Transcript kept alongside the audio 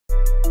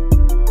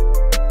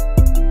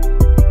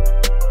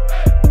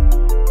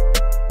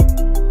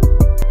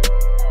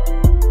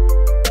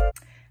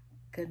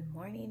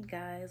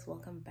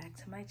welcome back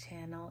to my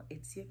channel.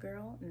 It's your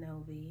girl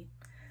Novi.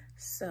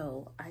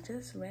 So I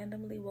just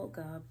randomly woke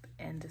up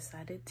and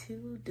decided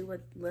to do a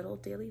little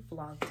daily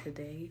vlog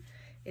today.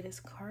 It is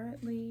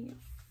currently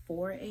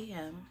 4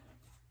 a.m.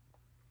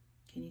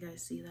 Can you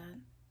guys see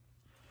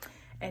that?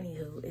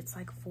 Anywho, it's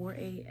like 4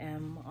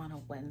 a.m. on a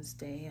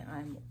Wednesday.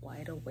 I'm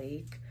wide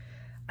awake.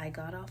 I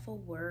got off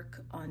of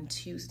work on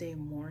Tuesday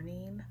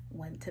morning,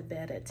 went to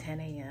bed at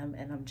 10 a.m.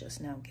 and I'm just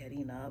now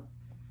getting up.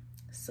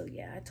 So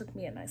yeah, it took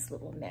me a nice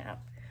little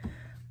nap.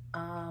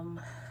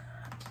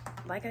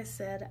 Like I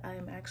said,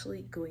 I'm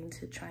actually going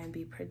to try and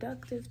be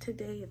productive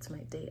today. It's my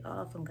day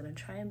off. I'm gonna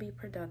try and be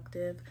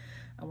productive.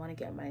 I wanna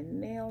get my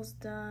nails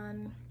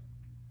done.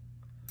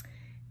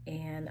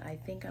 And I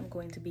think I'm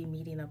going to be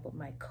meeting up with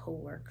my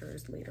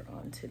coworkers later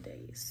on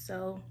today.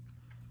 So,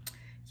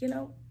 you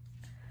know,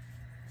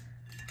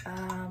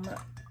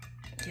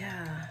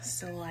 yeah,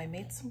 so I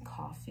made some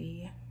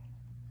coffee.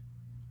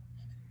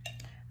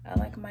 I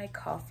like my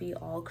coffee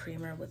all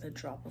creamer with a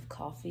drop of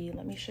coffee.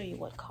 Let me show you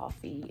what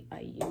coffee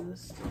I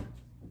used.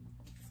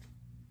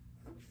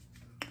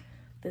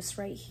 This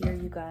right here,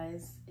 you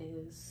guys,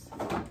 is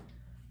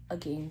a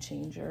game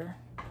changer.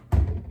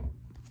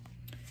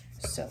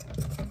 So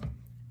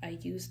I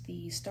used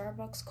the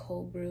Starbucks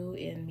cold brew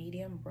in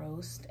medium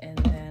roast, and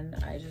then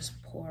I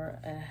just pour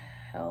a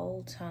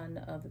hell ton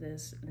of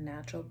this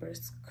natural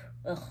bliss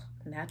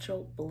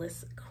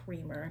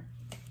creamer.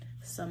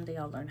 Someday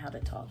I'll learn how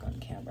to talk on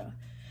camera.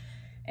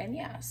 And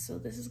yeah, so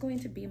this is going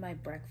to be my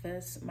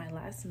breakfast. My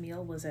last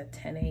meal was at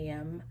 10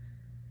 a.m.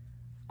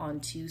 on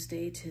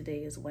Tuesday. Today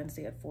is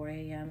Wednesday at 4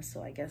 a.m.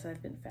 So I guess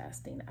I've been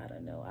fasting. I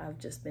don't know. I've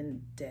just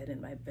been dead in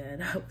my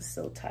bed. I was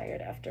so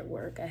tired after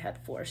work. I had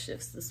 4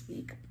 shifts this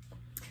week.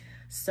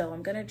 So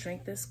I'm gonna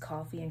drink this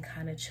coffee and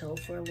kind of chill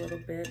for a little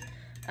bit.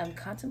 I'm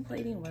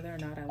contemplating whether or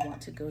not I want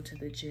to go to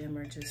the gym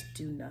or just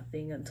do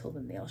nothing until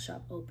the nail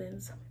shop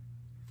opens.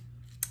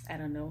 I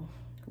don't know.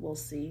 We'll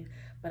see,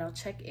 but I'll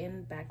check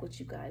in back with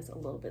you guys a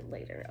little bit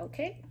later,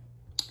 okay?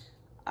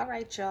 All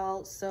right,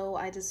 y'all, so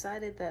I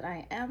decided that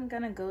I am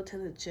gonna go to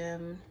the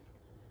gym,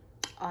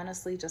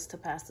 honestly, just to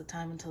pass the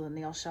time until the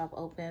nail shop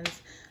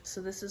opens.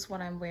 So this is what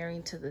I'm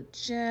wearing to the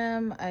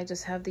gym. I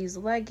just have these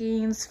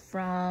leggings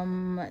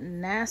from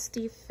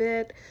Nasty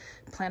Fit.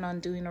 Plan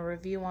on doing a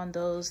review on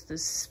those.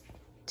 This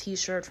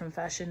t-shirt from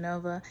Fashion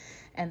Nova,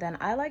 and then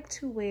I like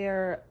to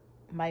wear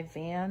my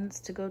Vans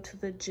to go to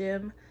the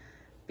gym,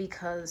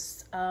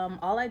 because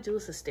all I do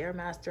is a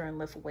Stairmaster and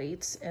lift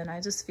weights, and I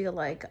just feel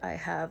like I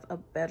have a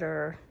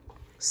better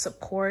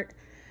support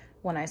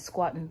when I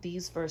squat in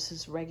these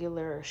versus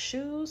regular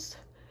shoes.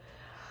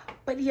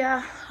 But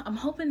yeah, I'm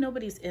hoping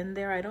nobody's in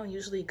there. I don't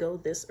usually go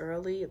this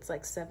early. It's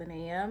like 7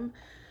 a.m.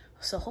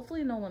 So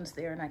hopefully no one's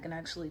there and I can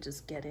actually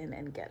just get in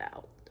and get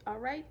out. All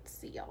right,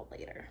 see y'all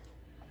later.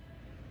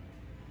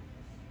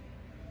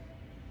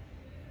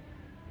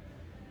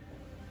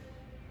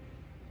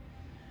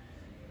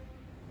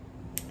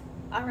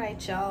 All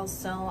right, y'all,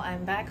 so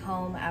I'm back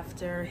home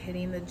after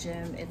hitting the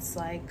gym. It's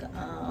like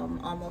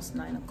almost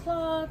 9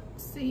 o'clock.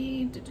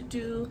 See,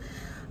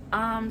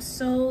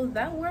 so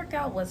that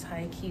workout was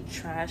high-key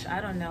trash. I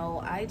don't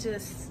know, I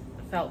just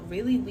felt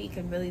really weak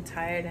and really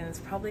tired, and it's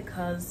probably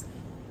because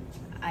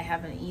I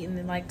haven't eaten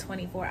in like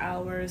 24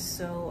 hours.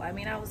 So I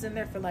mean, I was in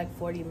there for like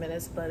 40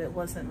 minutes, but it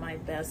wasn't my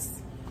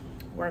best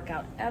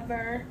workout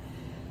ever.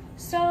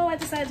 So I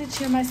decided to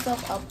cheer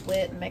myself up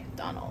with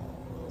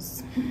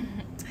McDonald's.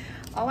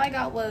 All I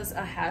got was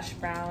a hash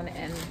brown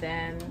and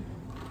then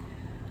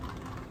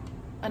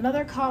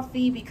another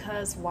coffee,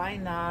 because why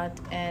not?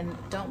 And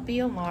don't be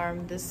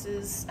alarmed, this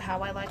is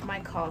how I like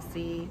my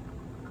coffee,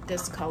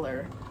 this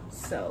color.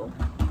 So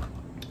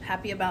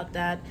happy about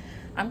that.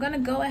 I'm gonna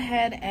go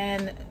ahead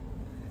and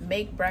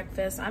make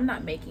breakfast. I'm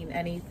not making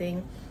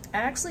anything. I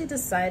actually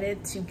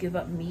decided to give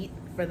up meat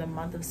for the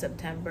month of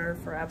September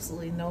for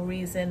absolutely no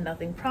reason.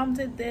 Nothing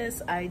prompted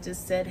this. I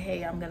just said,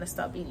 hey, I'm gonna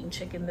stop eating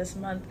chicken this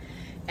month.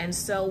 And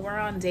so we're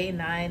on day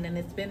 9 and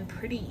it's been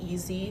pretty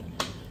easy.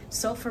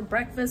 So for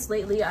breakfast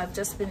lately, I've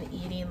just been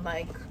eating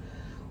like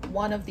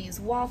one of these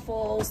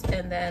waffles,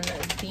 and then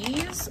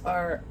these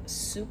are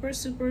super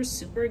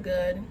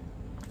good.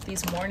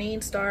 These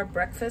Morningstar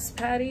breakfast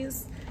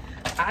patties.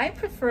 I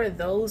prefer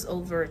those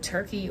over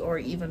turkey or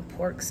even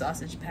pork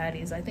sausage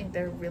patties. I think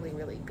they're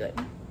really good.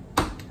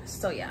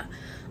 So yeah,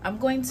 I'm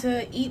going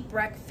to eat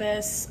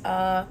breakfast,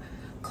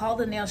 call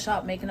the nail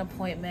shop, make an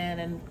appointment,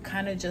 and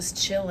kind of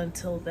just chill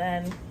until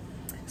then.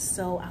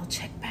 So I'll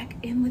check back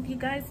in with you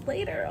guys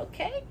later,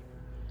 okay?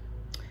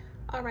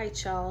 All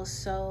right, y'all,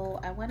 so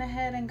I went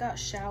ahead and got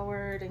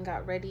showered and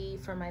got ready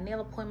for my nail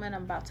appointment.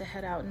 I'm about to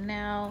head out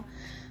now.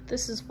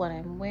 This is what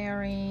I'm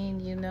wearing,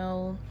 you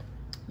know,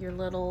 your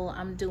little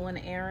I'm doing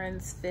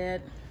errands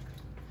fit,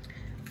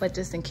 but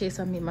just in case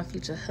I meet my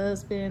future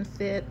husband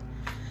fit.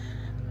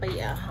 But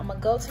yeah, I'm gonna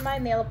go to my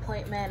nail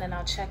appointment and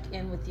I'll check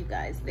in with you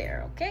guys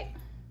there, okay?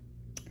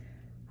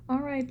 All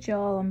right,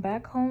 y'all, I'm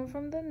back home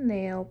from the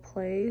nail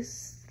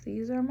place.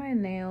 These are my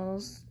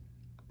nails,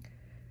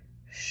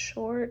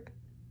 short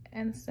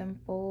and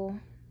simple.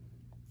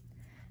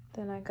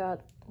 Then I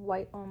got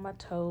white on my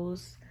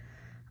toes.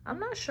 I'm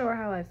not sure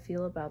how I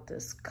feel about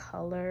this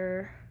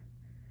color.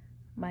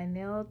 My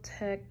nail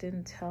tech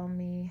didn't tell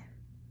me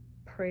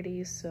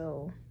pretty,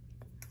 so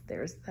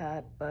there's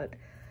that, but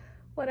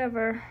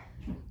whatever,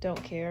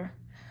 don't care.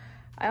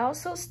 I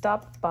also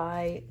stopped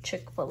by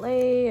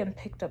Chick-fil-A and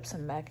picked up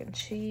some mac and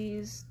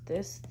cheese.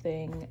 This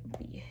thing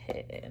be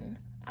hitting.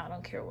 I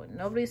don't care what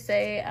nobody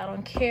say. I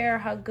don't care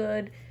how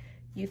good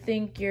you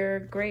think your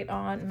great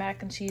aunt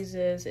mac and cheese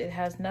is. It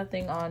has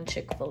nothing on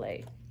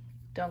Chick-fil-A.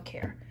 Don't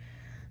care.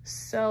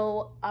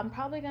 So I'm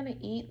probably gonna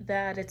eat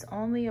that. It's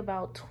only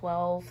about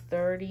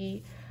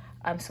 12:30.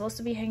 I'm supposed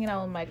to be hanging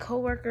out with my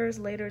coworkers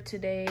later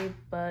today,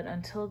 but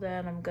until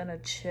then I'm gonna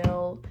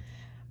chill.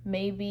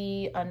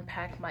 Maybe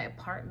unpack my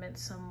apartment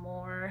some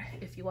more.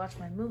 If you watch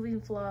my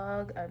moving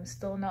vlog, I'm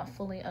still not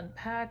fully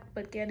unpacked,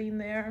 but getting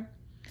there.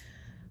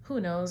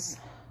 Who knows?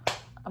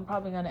 I'm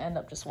probably gonna end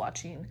up just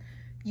watching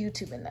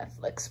YouTube and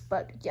Netflix,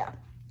 but yeah.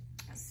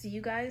 See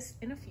you guys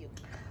in a few.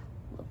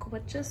 Look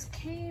what just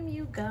came,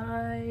 you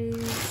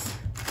guys.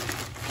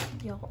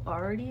 Y'all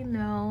already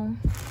know.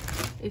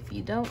 If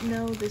you don't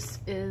know, this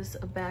is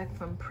a bag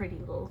from Pretty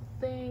Little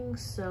Thing,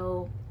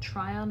 so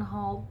try on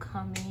haul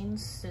coming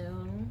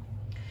soon.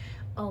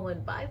 Oh,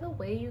 and by the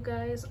way, you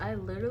guys, I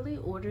literally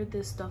ordered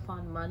this stuff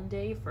on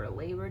Monday for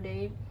Labor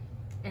Day,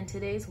 and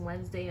today's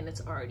Wednesday and it's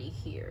already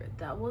here.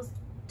 That was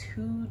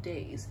 2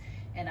 days,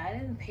 and I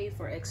didn't pay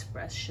for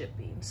express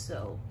shipping,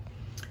 so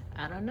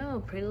I don't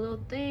know. Pretty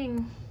Little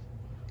Thing,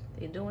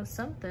 they doing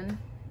something.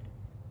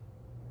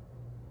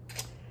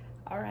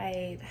 All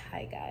right,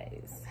 hi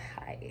guys,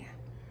 hi.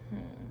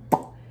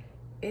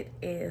 It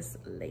is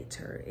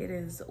later. It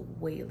is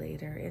way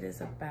later. It is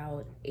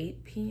about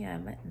 8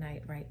 p.m. at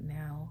night right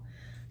now.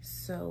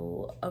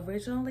 So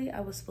originally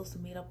I was supposed to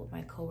meet up with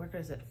my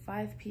coworkers at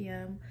 5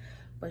 p.m.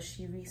 but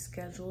she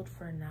rescheduled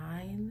for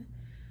 9.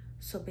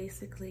 So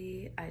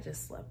basically I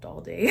just slept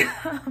all day.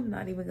 I'm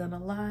not even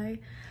gonna lie.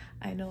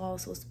 I know I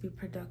was supposed to be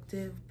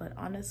productive, but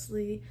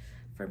honestly,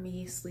 for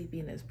me,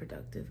 sleeping is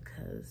productive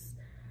because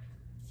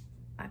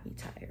I be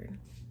tired.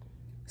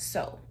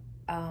 So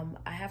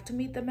I have to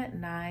meet them at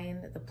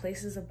 9. The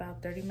place is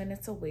about 30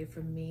 minutes away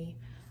from me.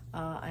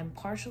 I'm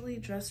partially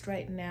dressed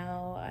right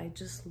now. I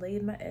just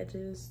laid my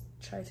edges,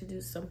 tried to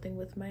do something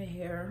with my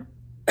hair.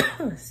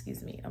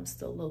 Excuse me, I'm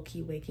still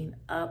low-key waking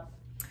up.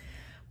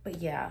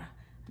 But yeah,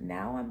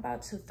 now I'm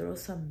about to throw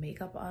some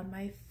makeup on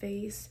my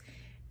face,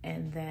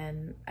 and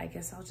then I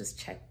guess I'll just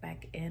check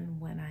back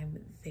in when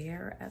I'm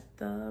there at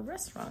the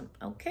restaurant,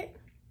 okay?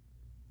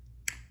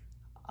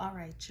 All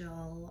right,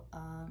 y'all,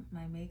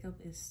 my makeup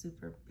is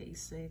super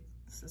basic.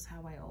 This is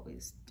how I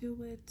always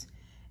do it.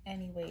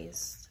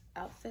 Anyways,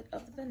 outfit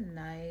of the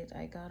night,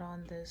 I got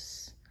on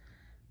this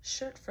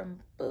shirt from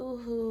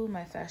Boohoo,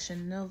 my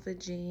Fashion Nova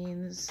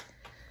jeans,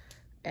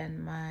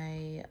 and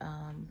my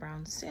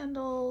brown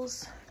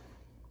sandals.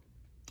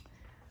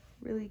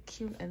 Really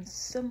cute and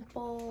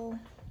simple.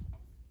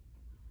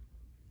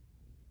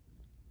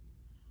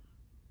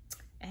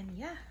 And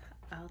yeah,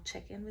 I'll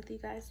check in with you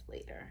guys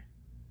later.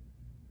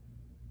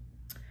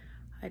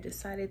 I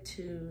decided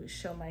to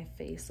show my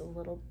face a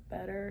little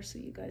better so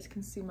you guys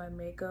can see my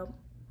makeup.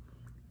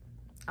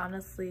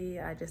 Honestly,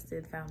 I just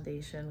did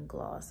foundation,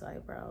 gloss,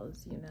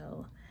 eyebrows, you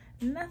know,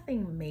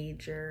 nothing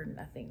major,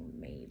 nothing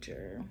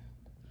major.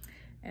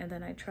 And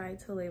then I tried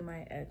to lay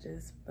my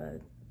edges,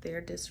 but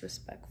they're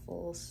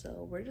disrespectful,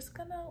 so we're just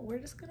gonna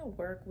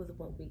work with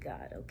what we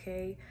got,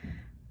 okay?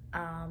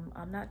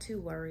 I'm not too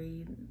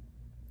worried.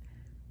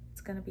 It's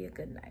gonna be a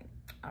good night.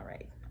 All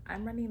right,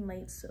 I'm running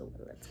late, so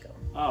let's go.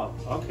 Oh,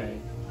 okay.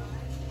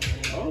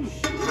 Oh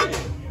shit.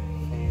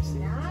 Fancy.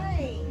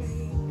 Nice.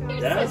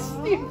 That's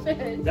so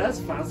stupid. That's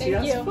fancy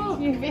as fuck.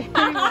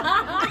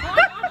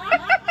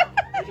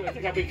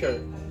 Take a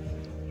picture.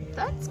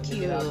 That's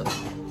cute.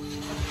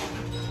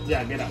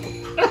 Yeah, get up.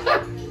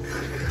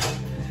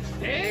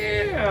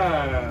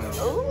 Damn.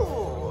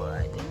 Oh,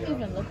 I didn't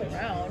even look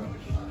around.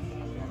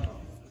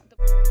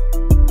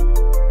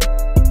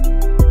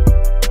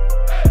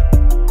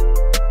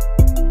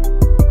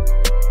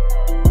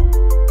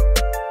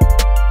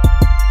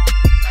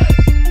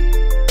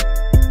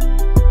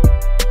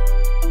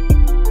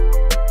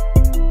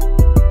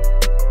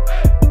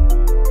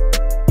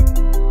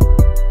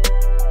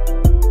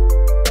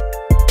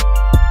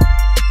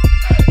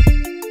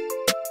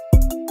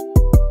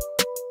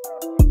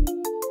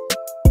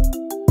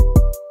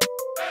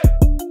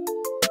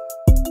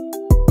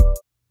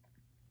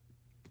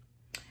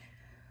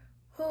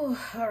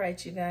 All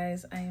right, you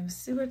guys, I am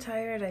super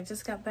tired. I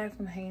just got back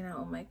from hanging out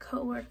with my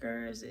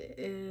coworkers. It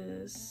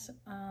is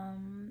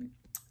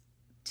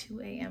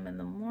 2 a.m. in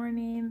the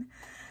morning.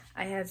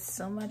 I had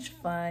so much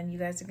fun. You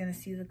guys are gonna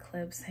see the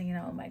clips hanging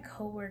out with my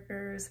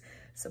coworkers.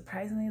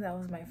 Surprisingly, that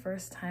was my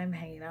first time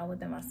hanging out with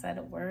them outside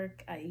of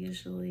work. I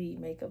usually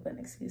make up an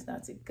excuse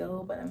not to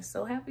go, but I'm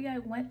so happy I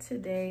went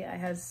today. I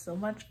had so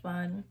much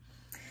fun.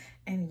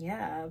 And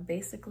yeah,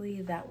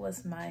 basically that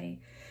was my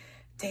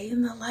day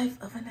in the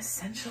life of an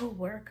essential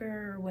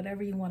worker, or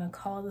whatever you want to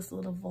call this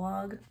little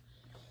vlog.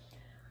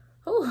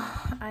 Ooh,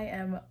 I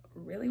am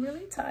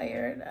really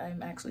tired.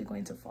 I'm actually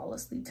going to fall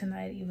asleep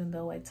tonight, even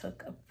though I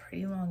took a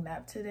pretty long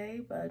nap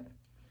today, but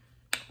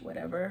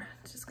whatever.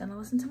 Just gonna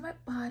listen to my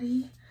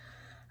body.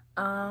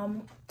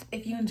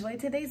 If you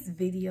enjoyed today's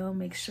video,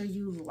 make sure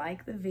you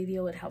like the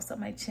video. It helps out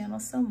my channel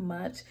so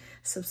much.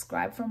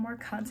 Subscribe for more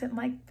content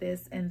like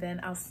this, and then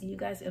I'll see you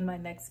guys in my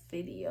next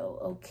video.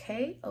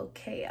 Okay,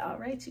 all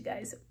right, you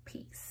guys,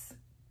 peace.